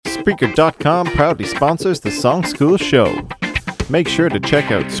Spreaker.com proudly sponsors the Songschool show. Make sure to check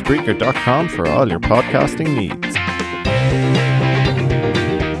out Spreaker.com for all your podcasting needs.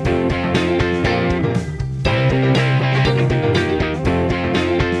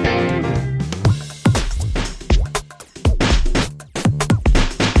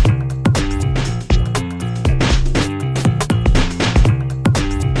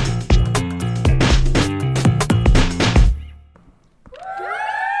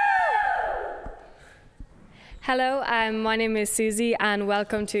 Hello, my name is Susie and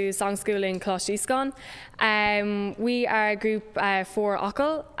welcome to Songschool in Colaiste. We are group 4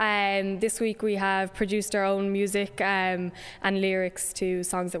 Ockle. This week we have produced our own music and lyrics to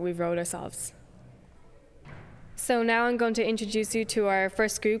songs that we've wrote ourselves. So now I'm going to introduce you to our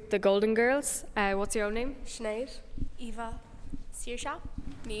first group, the Golden Girls. What's your own name? Sinead, Eva, Saoirse,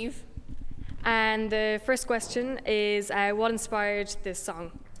 Niamh. And the first question is, what inspired this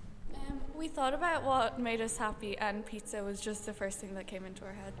song? We thought about what made us happy, and pizza was just the first thing that came into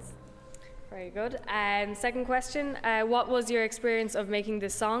our heads. Very good. And second question, what was your experience of making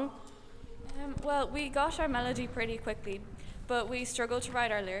this song? Well, we got our melody pretty quickly, but we struggled to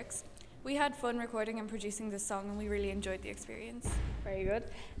write our lyrics. We had fun recording and producing this song, and we really enjoyed the experience. Very good.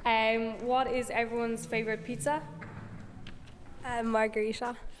 What is everyone's favourite pizza?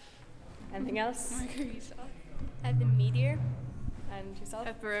 Margarita. Anything else? Margarita. The meteor. And yourself?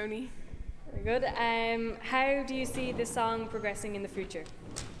 Pepperoni. Very good. How do you see this song progressing in the future?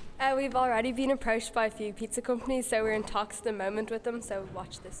 We've already been approached by a few pizza companies, so we're in talks at the moment with them, so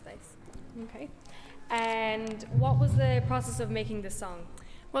watch this space. Okay. And what was the process of making this song?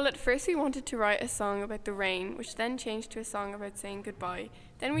 Well, at first we wanted to write a song about the rain, which then changed to a song about saying goodbye.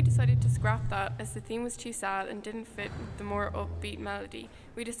 Then we decided to scrap that as the theme was too sad and didn't fit with the more upbeat melody.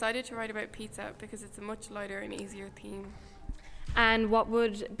 We decided to write about pizza because it's a much lighter and easier theme. And what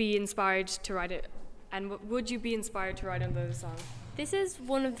would be inspired to write it? And would you be inspired to write another song? This is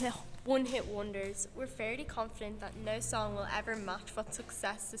one of the one-hit wonders. We're fairly confident that no song will ever match what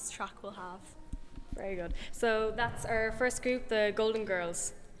success this track will have. Very good. So that's our first group, the Golden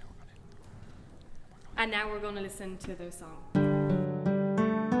Girls. And now we're going to listen to their song.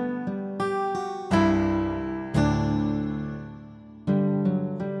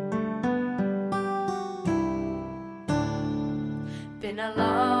 Been a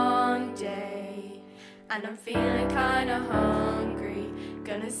long day, and I'm feeling kinda hungry.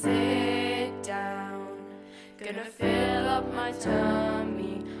 Gonna sit down, gonna fill up my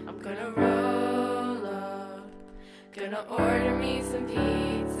tummy. I'm gonna roll up, gonna order me some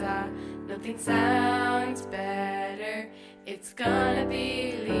pizza. Nothing sounds better, it's gonna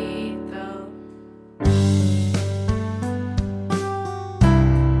be lethal.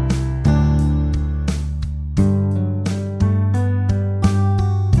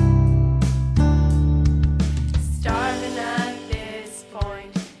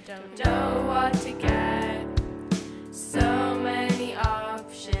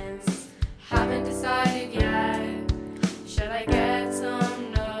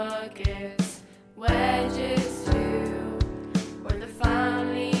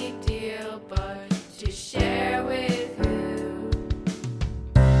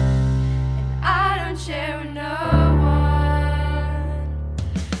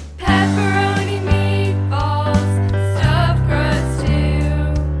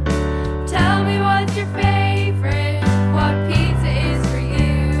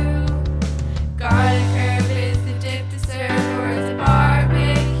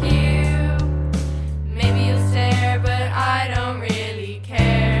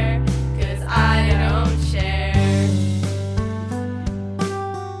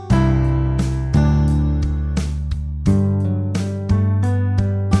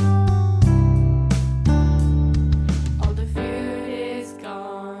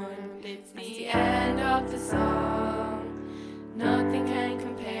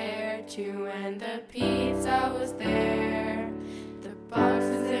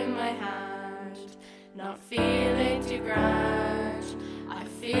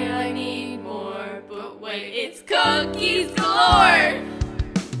 Cookies galore!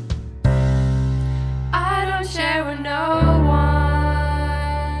 I don't share with no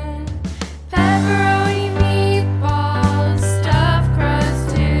one. Pepperoni, meatballs, stuffed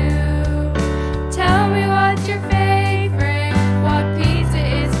crust too. Tell me what's your favorite, what pizza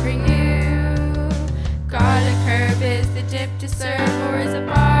is for you. Garlic herb is the dip to serve, or is it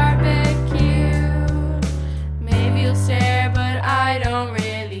barbecue? Maybe you'll stare, but I don't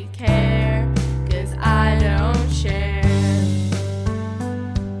really care, 'cause I don't share.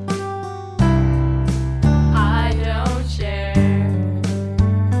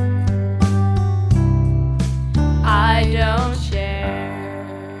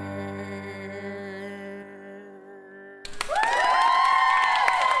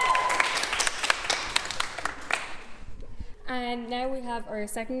 we have our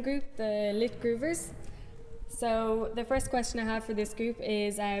second group, the Lit Groovers. So the first question I have for this group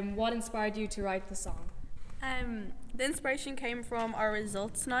is, what inspired you to write the song? The inspiration came from our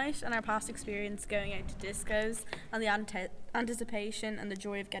results night and our past experience going out to discos and the anticipation and the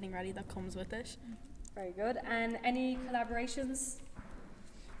joy of getting ready that comes with it. Very good. And any collaborations?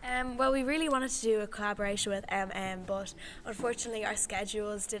 Well, we really wanted to do a collaboration with but unfortunately our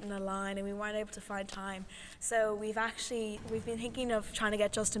schedules didn't align and we weren't able to find time. So we've been thinking of trying to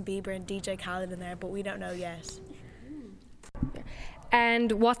get Justin Bieber and DJ Khaled in there, but we don't know yet.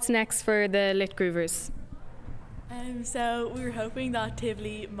 And what's next for the Lit Groovers? So we were hoping that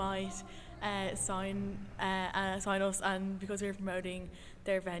Tivoli might sign us, and because we were promoting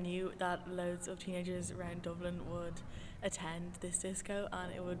their venue, that loads of teenagers around Dublin would attend this disco,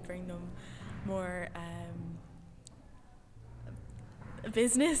 and it would bring them more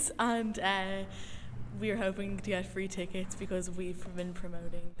business. And we were hoping to get free tickets because we've been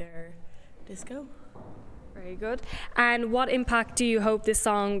promoting their disco. Very good. And what impact do you hope this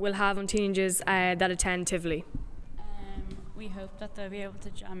song will have on teenagers that attend Tivoli? We hope that they'll be able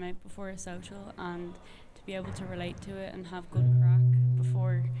to jam out before a social and to be able to relate to it and have good crack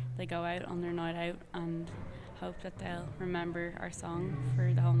before they go out on their night out, and hope that they'll remember our song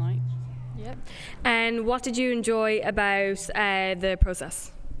for the whole night. Yep. And what did you enjoy about the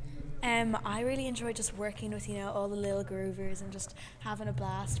process? I really enjoyed just working with, all the little groovers and just having a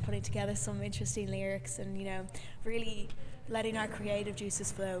blast, putting together some interesting lyrics and, really letting our creative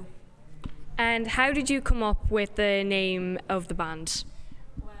juices flow. And how did you come up with the name of the band?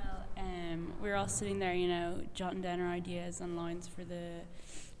 Well, we were all sitting there, jotting down our ideas and lines for the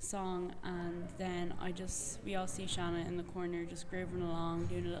song, and then we all see Shanna in the corner just grooving along,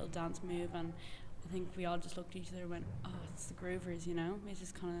 doing a little dance move, and I think we all just looked at each other and went, oh, it's the Groovers, It's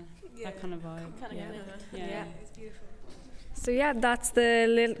just kind of that kind of vibe. Yeah. It's beautiful. So yeah, that's the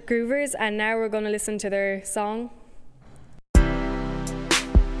Little Groovers, and now we're going to listen to their song.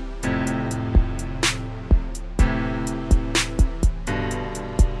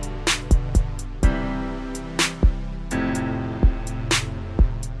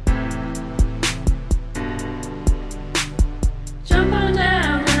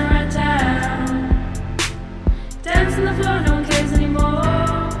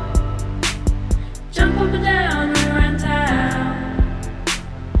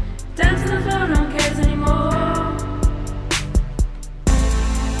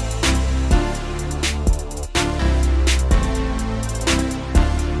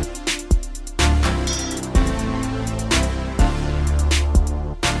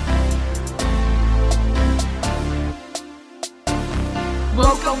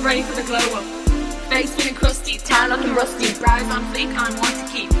 Woke up ready for the glow up. Face feeling crusty, tan looking rusty. Brows on fleek and want to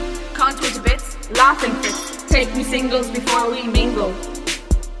keep. Contour to bits, laughing fits. Take me singles before we mingle.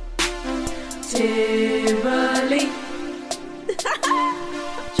 Tivoli.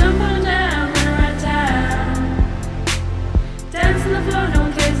 Jump on down and around town. Dance on the floor, no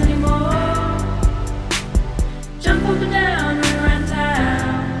one cares anymore. Jump up and down and around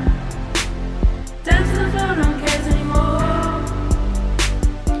town. Dance on the floor, no one cares anymore.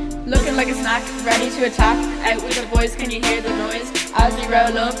 Looking like a snack, ready to attack. Out with the boys, can you hear the noise? As we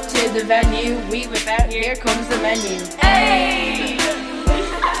roll up to the venue, we whip out, here comes the menu. Hey!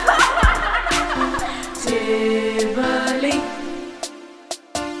 Tivoli.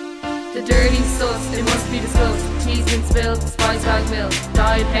 The dirty sus, it must be discussed. Teas been spilled, spice bag milk.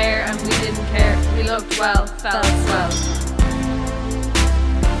 Dyed hair and we didn't care. We looked well, felt swell.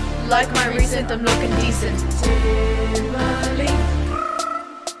 Like my recent, I'm looking decent. Tivoli.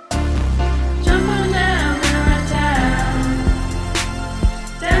 Jump on down and around town.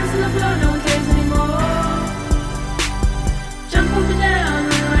 Dance on the floor, no one cares anymore. Jump up and down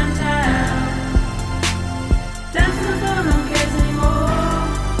and around town. Dance on the floor, no one cares anymore.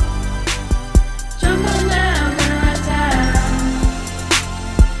 Jump on down and around town.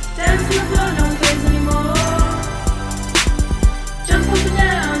 Dance on the floor, no one cares anymore. Jump up and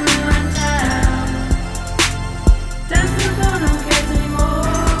down and around town. Dance on the floor, no one cares anymore.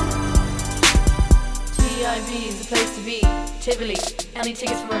 TIV is the place to be. Tivoli, any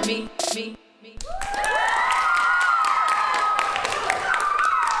tickets for me?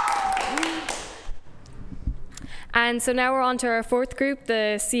 And so now we're on to our fourth group,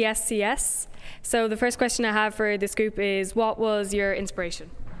 the CSCS. So the first question I have for this group is, what was your inspiration?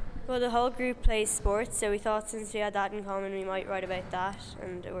 Well, the whole group plays sports, so we thought since we had that in common, we might write about that,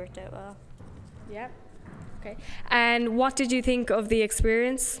 and it worked out well. Yeah. Okay. And what did you think of the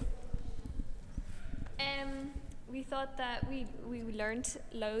experience? We thought that we learned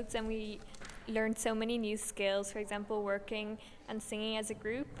loads, and we learned so many new skills, for example, working and singing as a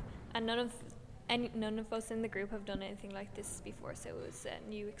group, and none of us in the group have done anything like this before, so it was a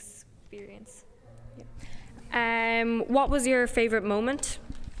new experience. What was your favourite moment?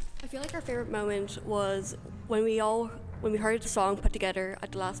 I feel like our favourite moment was when we heard the song put together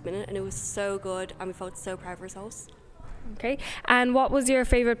at the last minute, and it was so good and we felt so proud of ourselves. Okay, and what was your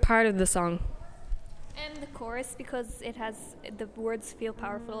favourite part of the song? The chorus, because the words feel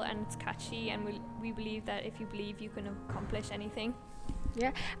powerful and it's catchy, and we believe that if you believe, you can accomplish anything.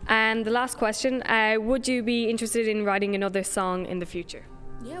 Yeah. And the last question, would you be interested in writing another song in the future?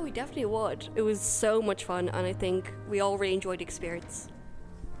 Yeah, we definitely would. It was so much fun, and I think we all really enjoyed the experience.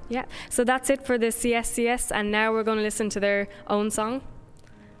 Yeah, so that's it for the CSCS, and now we're going to listen to their own song.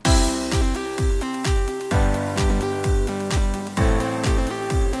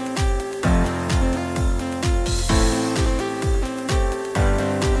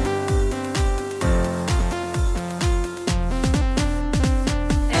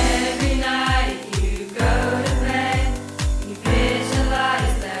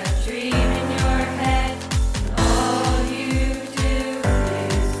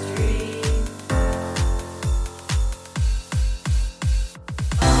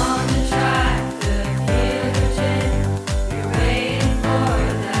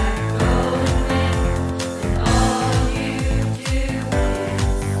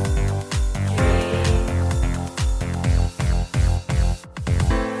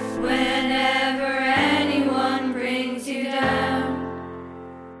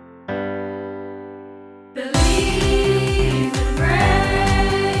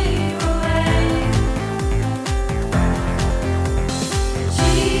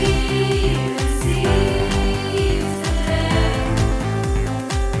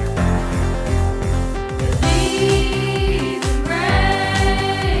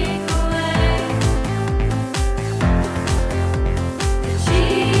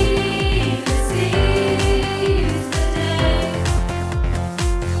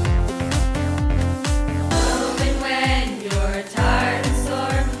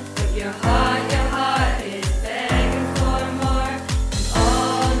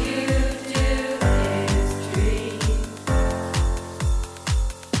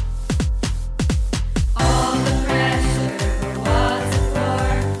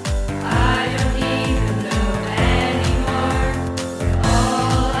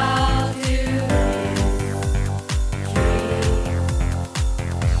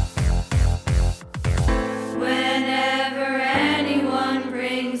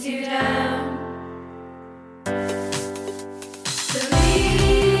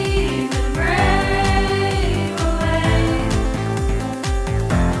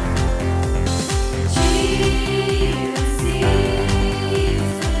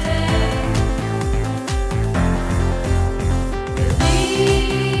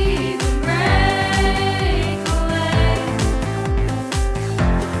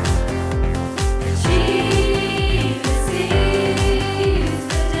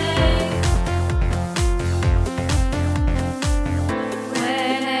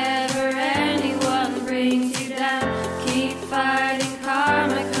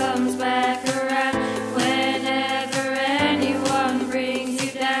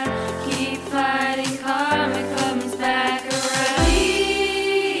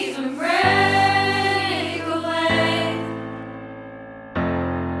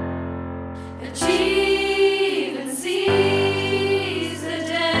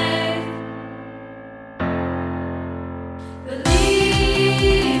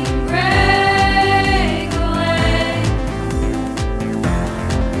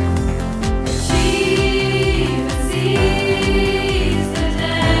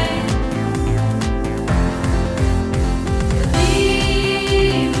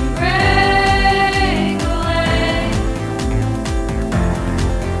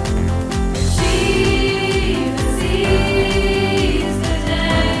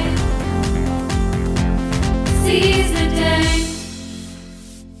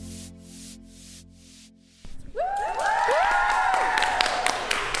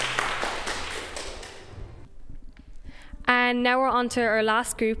 And now we're on to our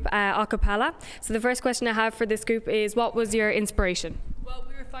last group, a cappella. So the first question I have for this group is, what was your inspiration? Well,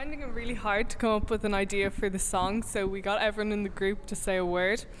 we were finding it really hard to come up with an idea for the song, so we got everyone in the group to say a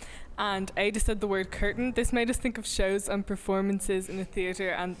word. And Ada said the word curtain. This made us think of shows and performances in a theatre,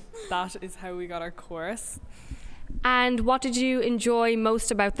 and that is how we got our chorus. And what did you enjoy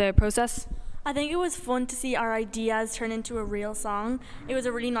most about the process? I think it was fun to see our ideas turn into a real song. It was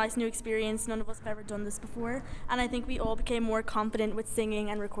a really nice new experience. None of us have ever done this before. And I think we all became more confident with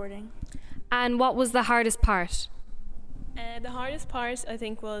singing and recording. And what was the hardest part? The hardest part, I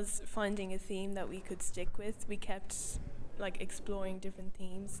think, was finding a theme that we could stick with. We kept exploring different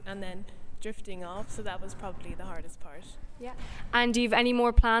themes and then drifting off, so that was probably the hardest part. Yeah. And do you have any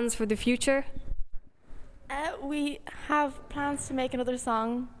more plans for the future? We have plans to make another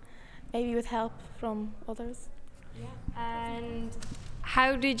song, maybe with help from others. And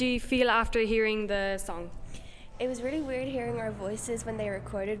how did you feel after hearing the song? It was really weird hearing our voices when they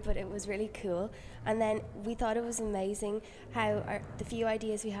recorded, but it was really cool. And then we thought it was amazing how the few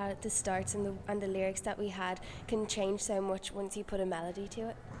ideas we had at the start and the lyrics that we had can change so much once you put a melody to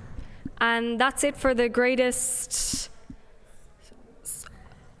it. And that's it for the greatest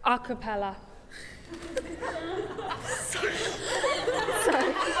a cappella. Sorry.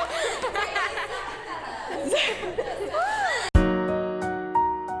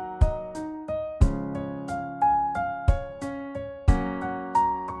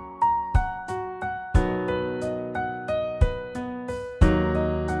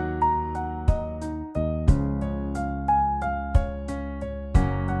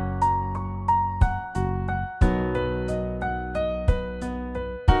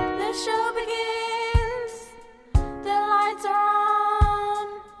 The show begins, the lights are on,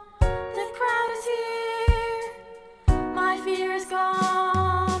 the crowd is here, my fear is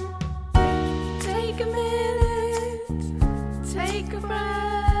gone. Take a minute, take a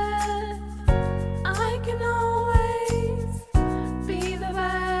breath, I can always be the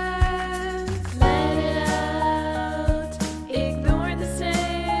best. Let it out, ignore the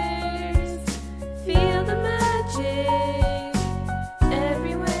stares, feel the magic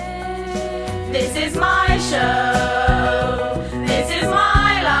everywhere. This is my show, this is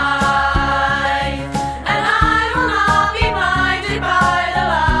my life, and I will not be blinded by the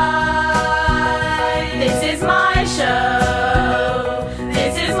light. This is my show,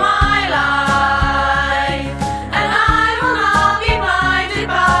 this is my life, and I will not be blinded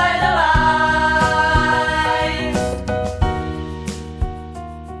by the light.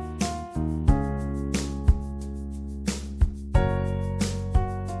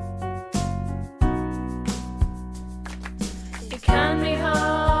 It can be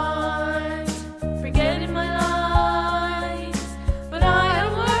hard, forgetting my lies, but I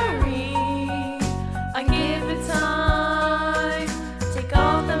don't worry, I give it time. Take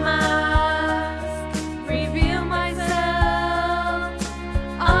off the mask, reveal myself.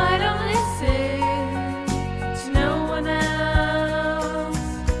 I don't listen to no one else.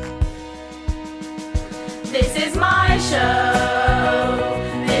 This is my show,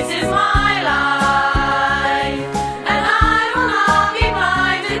 this is my life, and I will not be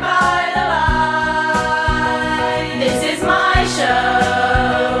blinded by the light. This is my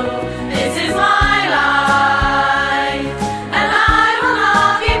show, this is my life, and I will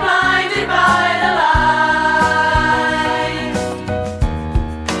not be blinded by the light.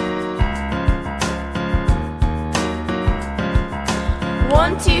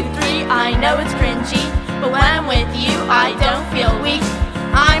 1, 2, 3, I know it's cringy, but when I'm with you, I don't feel weak.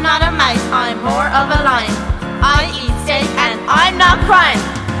 I'm not a mouse, I'm more of a lion. I eat steak and I'm not crying.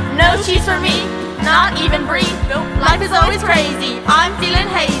 No cheese for me, not even brie. Life is always crazy, I'm feeling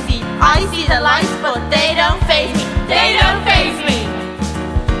hazy. I see the lights, but they don't faze me. They don't faze me.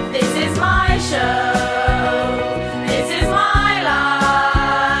 This is my show, this is my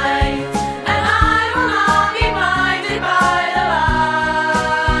life, and I will not be blinded by the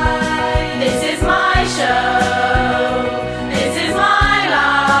light. This is my show, this is my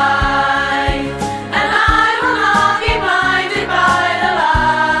life, and I will not be blinded by the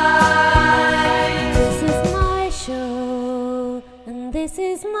light. This is my show, and this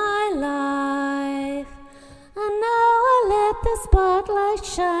is my life, and now I let the spotlight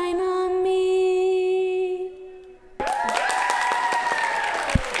shine on me.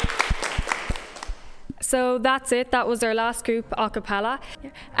 So that's it. That was our last group a cappella.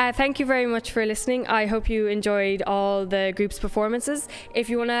 Thank you very much for listening. I hope you enjoyed all the group's performances. If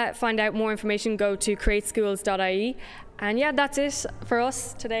you want to find out more information, go to createschools.ie. And yeah, that's it for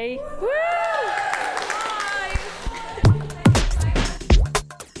us today. Woo!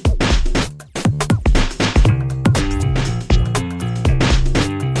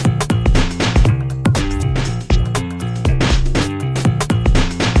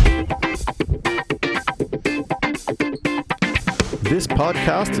 This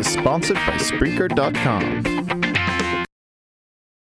podcast is sponsored by Spreaker.com.